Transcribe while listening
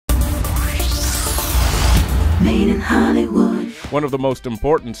Made in Hollywood. One of the most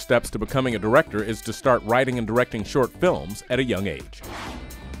important steps to becoming a director is to start writing and directing short films at a young age.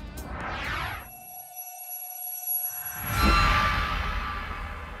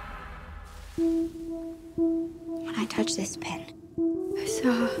 When I touched this pen, I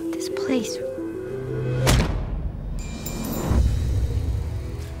saw this place.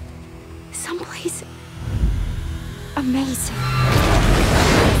 Someplace amazing.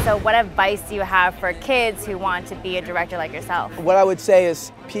 So what advice do you have for kids who want to be a director like yourself? What I would say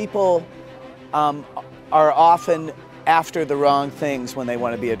is people are often after the wrong things when they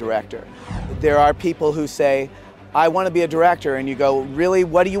want to be a director. There are people who say, I want to be a director, and you go, really,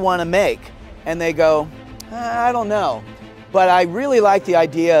 what do you want to make? And they go, I don't know. But I really like the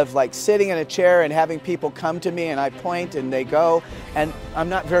idea of like sitting in a chair and having people come to me and I point and they go, and I'm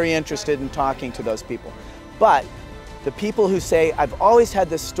not very interested in talking to those people. But the people who say, I've always had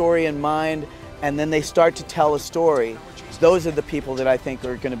this story in mind, and then they start to tell a story, those are the people that I think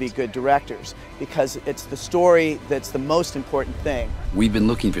are going to be good directors, because it's the story that's the most important thing. We've been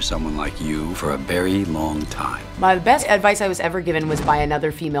looking for someone like you for a very long time. My best advice I was ever given was by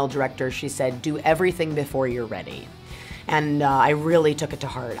another female director. She said, do everything before you're ready. And I really took it to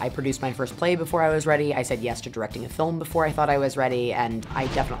heart. I produced my first play before I was ready. I said yes to directing a film before I thought I was ready, and I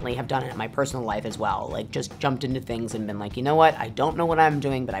definitely have done it in my personal life as well. Like, just jumped into things and been like, you know what? I don't know what I'm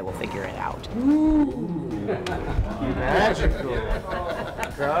doing, but I will figure it out. Magical.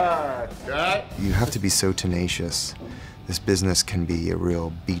 God. You have to be so tenacious. This business can be a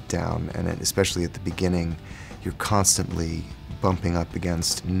real beatdown, and especially at the beginning, you're constantly bumping up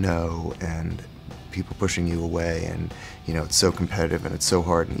against no and people pushing you away, and you know, it's so competitive and it's so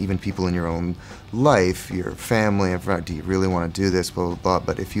hard, and even people in your own life, your family, and friends, do you really want to do this, blah, blah, blah.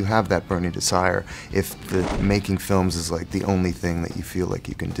 But if you have that burning desire, if the making films is like the only thing that you feel like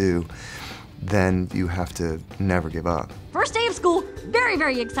you can do, then you have to never give up. First day of school, very,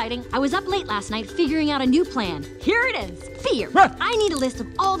 very exciting. I was up late last night figuring out a new plan. Here it is, fear. I need a list of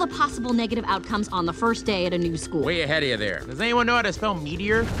all the possible negative outcomes on the first day at a new school. Way ahead of you there. Does anyone know how to spell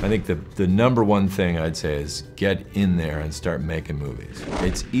meteor? I think the number one thing I'd say is get in there and start making movies.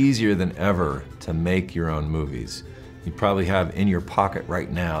 It's easier than ever to make your own movies. You probably have in your pocket right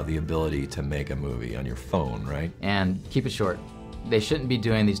now the ability to make a movie on your phone, right? And keep it short. They shouldn't be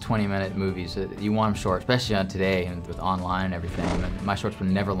doing these 20-minute movies. You want them short, especially on today and with online and everything. My shorts were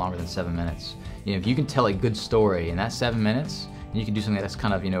never longer than 7 minutes. You know, if you can tell a good story in that 7 minutes, and you can do something that's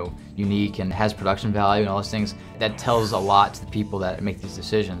kind of, you know, unique and has production value and all those things, that tells a lot to the people that make these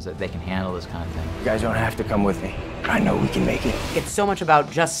decisions, that they can handle this kind of thing. You guys don't have to come with me. I know we can make it. It's so much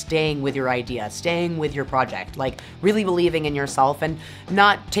about just staying with your idea, staying with your project, like really believing in yourself and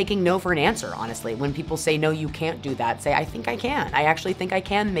not taking no for an answer, honestly. When people say, no, you can't do that, say, I think I can. I actually think I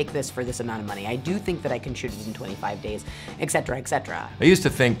can make this for this amount of money. I do think that I can shoot it in 25 days, etc., etc. I used to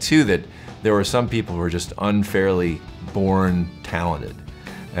think, too, that there were some people who were just unfairly born talented.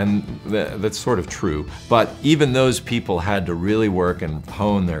 And that's sort of true. But even those people had to really work and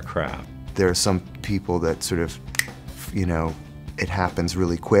hone their craft. There are some people that sort of, you know, it happens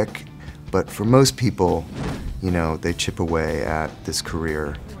really quick. But for most people, you know, they chip away at this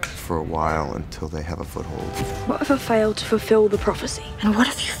career for a while until they have a foothold. What if I fail to fulfill the prophecy? And what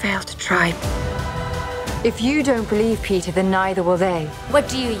if you fail to try? If you don't believe Peter, then neither will they. What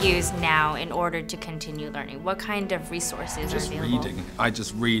do you use now in order to continue learning? What kind of resources are available? Reading. I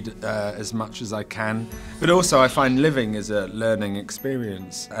just read as much as I can. But also I find living is a learning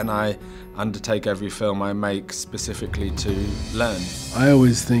experience, and I undertake every film I make specifically to learn. I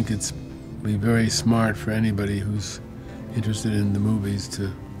always think it's be very smart for anybody who's interested in the movies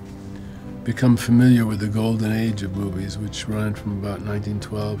to become familiar with the golden age of movies, which ran from about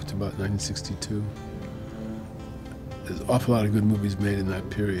 1912 to about 1962. There's an awful lot of good movies made in that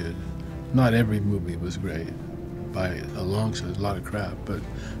period. Not every movie was great, by a long shot. There's a lot of crap, but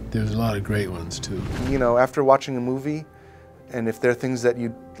there's a lot of great ones too. You know, after watching a movie, and if there are things that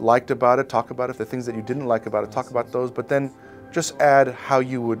you liked about it, talk about it. If there are things that you didn't like about it, talk about those, but then just add how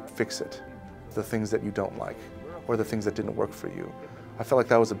you would fix it. The things that you don't like, or the things that didn't work for you. I felt like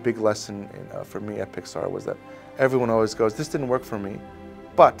that was a big lesson for me at Pixar, was that everyone always goes, this didn't work for me,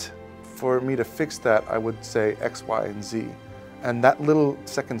 but for me to fix that, I would say X, Y, and Z. And that little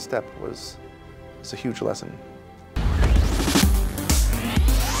second step was a huge lesson.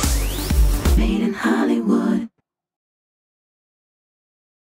 Made in Hollywood.